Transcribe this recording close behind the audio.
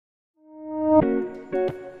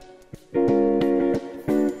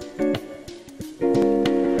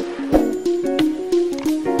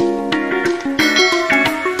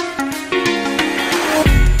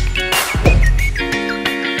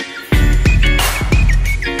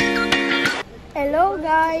Hello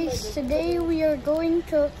guys, today we are going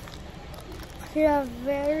to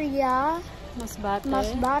Claveria,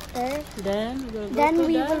 Masbate. Then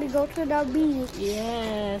we will go to the beach.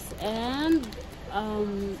 Yes, and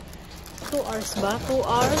 2 hours ba? 2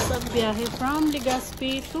 hours of biyahe from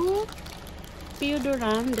Legazpi to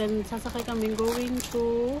Pioduran. Then sasakay kami going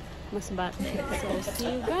to Masbate. So see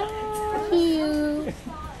you guys. See you.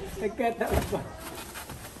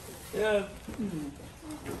 Yeah.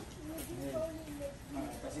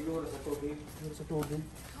 Siguro sa tubig. Sa tubig.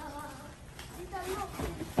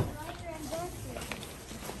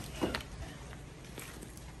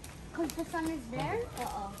 Because the sun is there?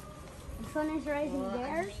 The sun is rising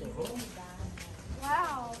there?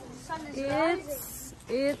 Wow, the sun is rising.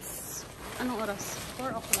 It's anong oras?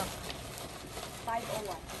 4 o'clock.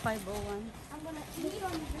 5:01. 5:01. I'm gonna eat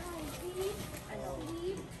on drive. Sleep.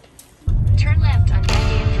 Turn left on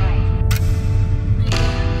Bian Drive.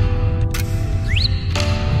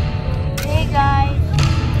 Hey guys,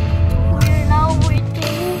 we're now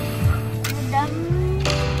waiting for them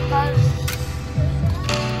because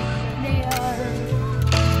they are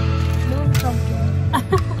doing something.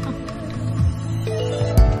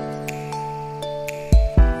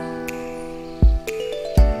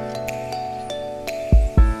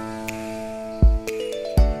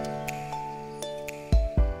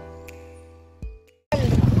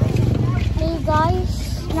 Hey guys,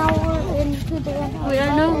 now we're in Pioduran. We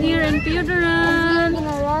are now here in Pioduran. We're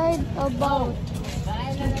gonna ride a boat.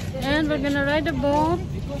 And we're gonna ride a boat.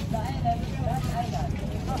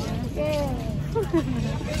 Yeah.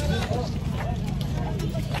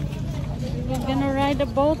 We're gonna ride a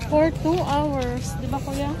boat for 2 hours. Di ba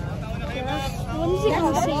kuya? When is it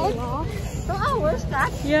gonna sail off? 2 hours,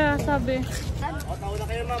 Cath? Yeah, sabi. Tao na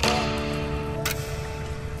kayo, mama.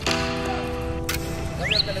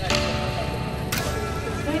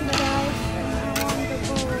 Hey guys, I'm on the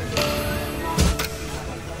boat.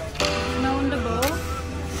 Now on the boat.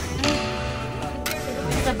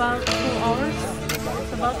 It's about 2 hours.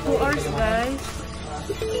 It's about 2 hours guys.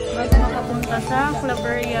 Bago makapunta sa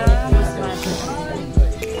Claveria, Masbate.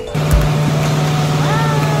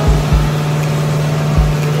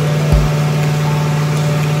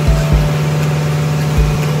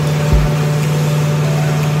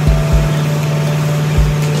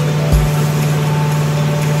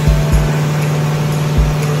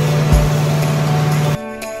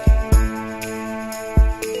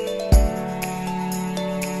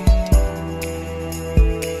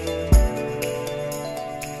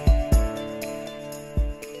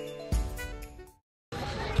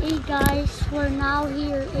 Hey guys, we're now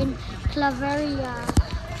here in Claveria.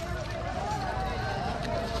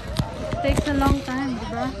 It takes a long time, di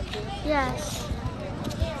ba? Yes.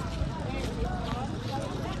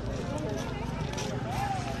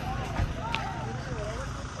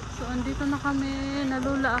 So, andito na kami.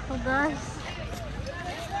 Nalula ako, guys.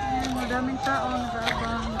 Ayan, madaming tao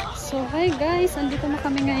nag-aabang. So, hi guys. Andito na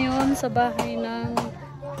kami ngayon sa bahay ng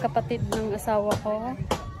kapatid ng asawa ko.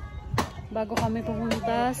 Bago kami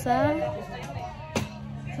pumunta sa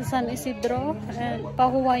San Isidro and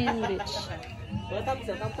Pahowaiian Beach.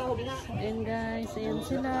 And guys, ayan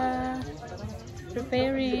sila.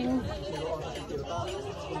 Preparing.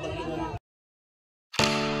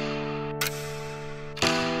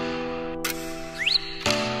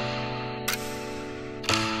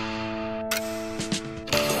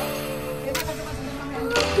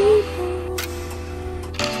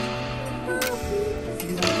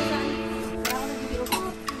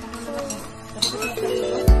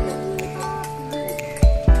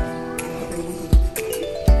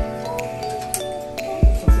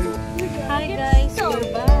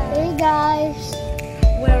 Hey guys.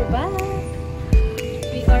 We're back.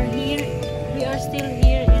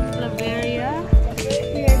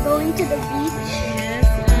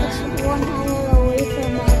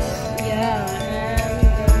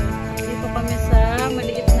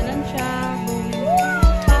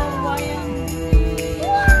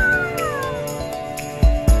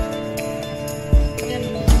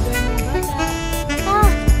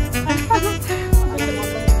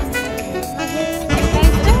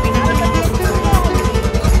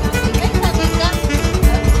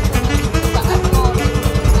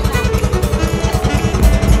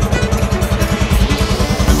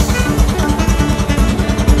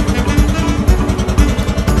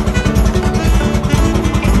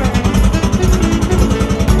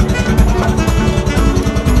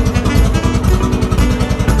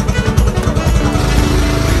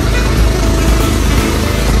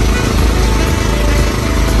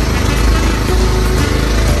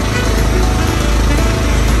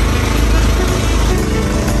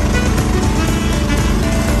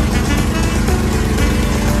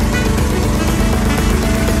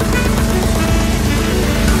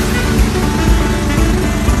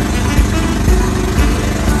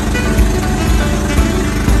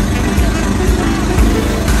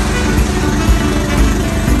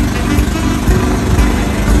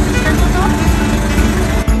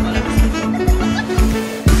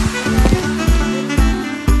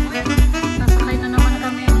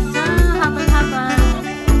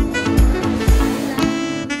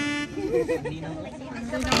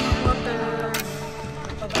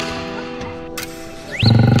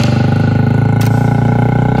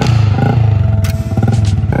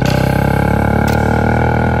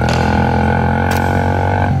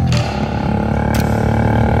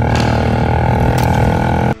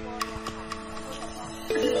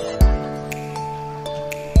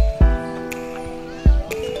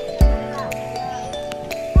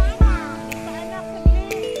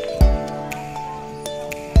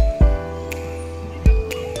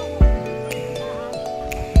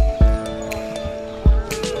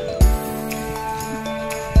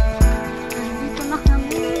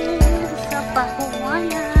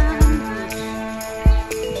 Pahowaiian.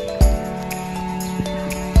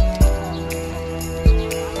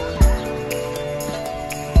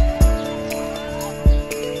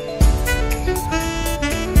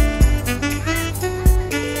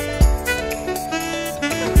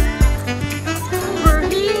 We're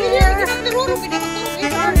here.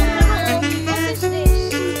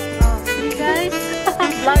 See guys,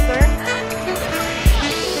 vlogger.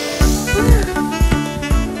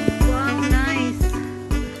 Wow, nice.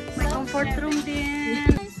 May comfort room din.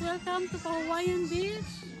 Guys, welcome to Pahowaiian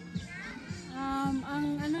Beach.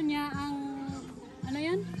 Ang ano niya, ano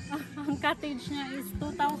yan? Ang cottage niya is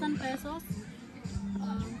 2,000 pesos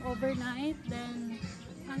overnight. Then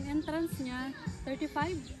ang entrance niya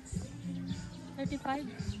 35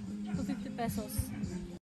 to 50 pesos.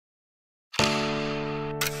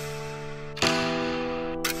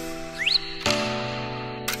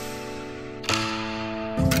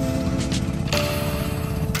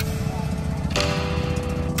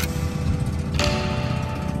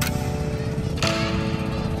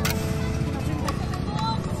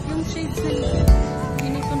 Yung shades na yun,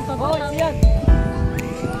 inipon pa ba? Oh, yan!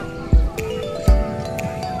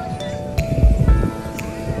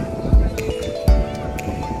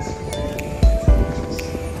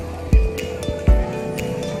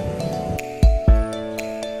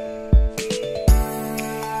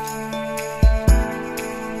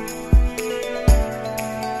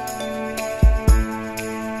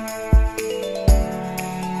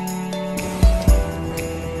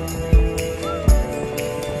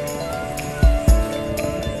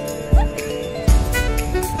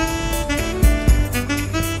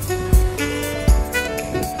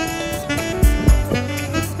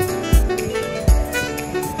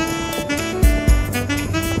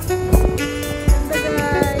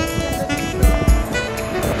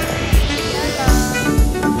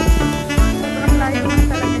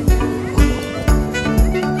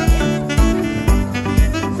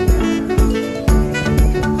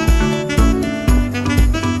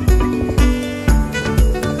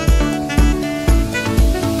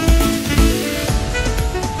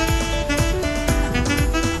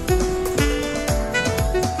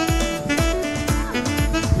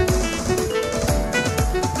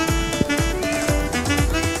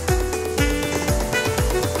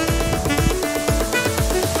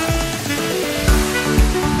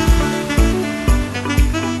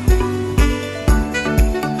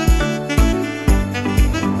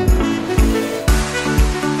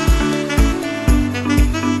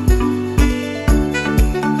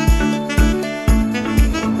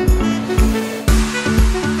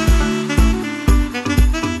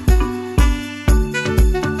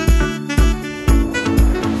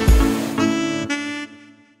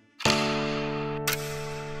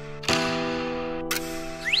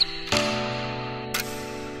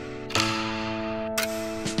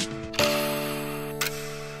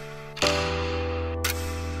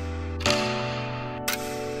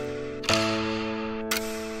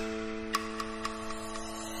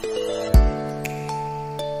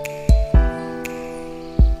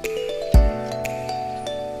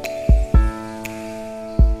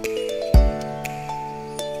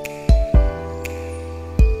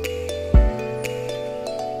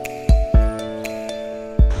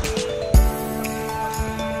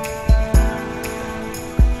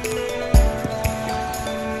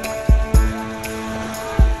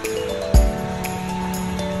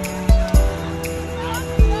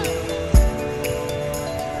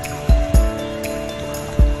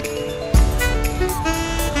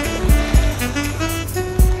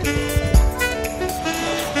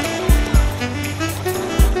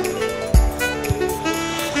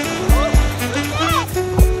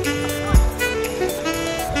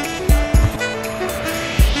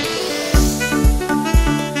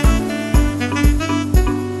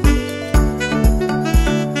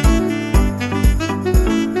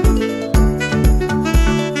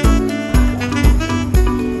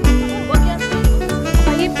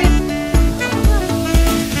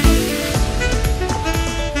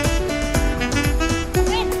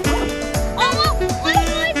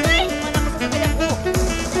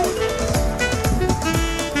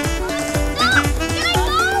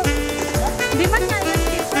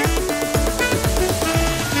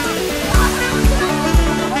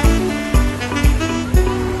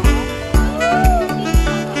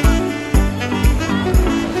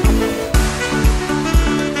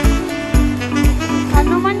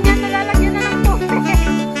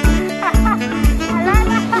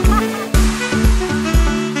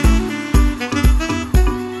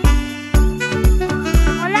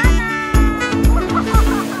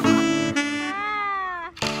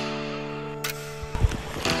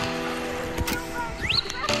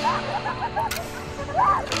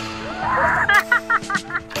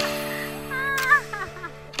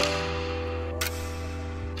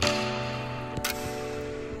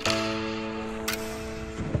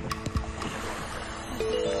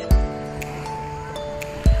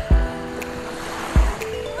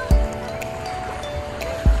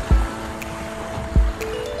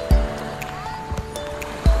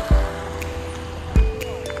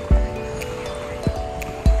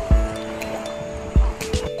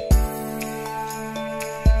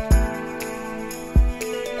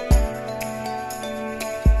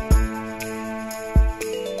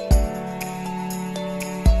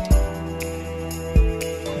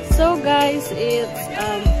 So guys, it's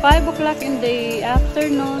 5 o'clock in the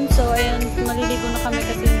afternoon. So ayan, maliligo na kami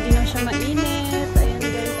kasi hindi na siya mainit. Ayan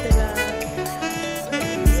guys, sila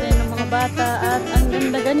kasi ng mga bata. At ang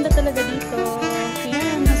ganda-ganda talaga dito.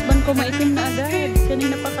 Ayan, husband ko maitim na agad.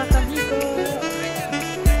 Kanina pa kakabili.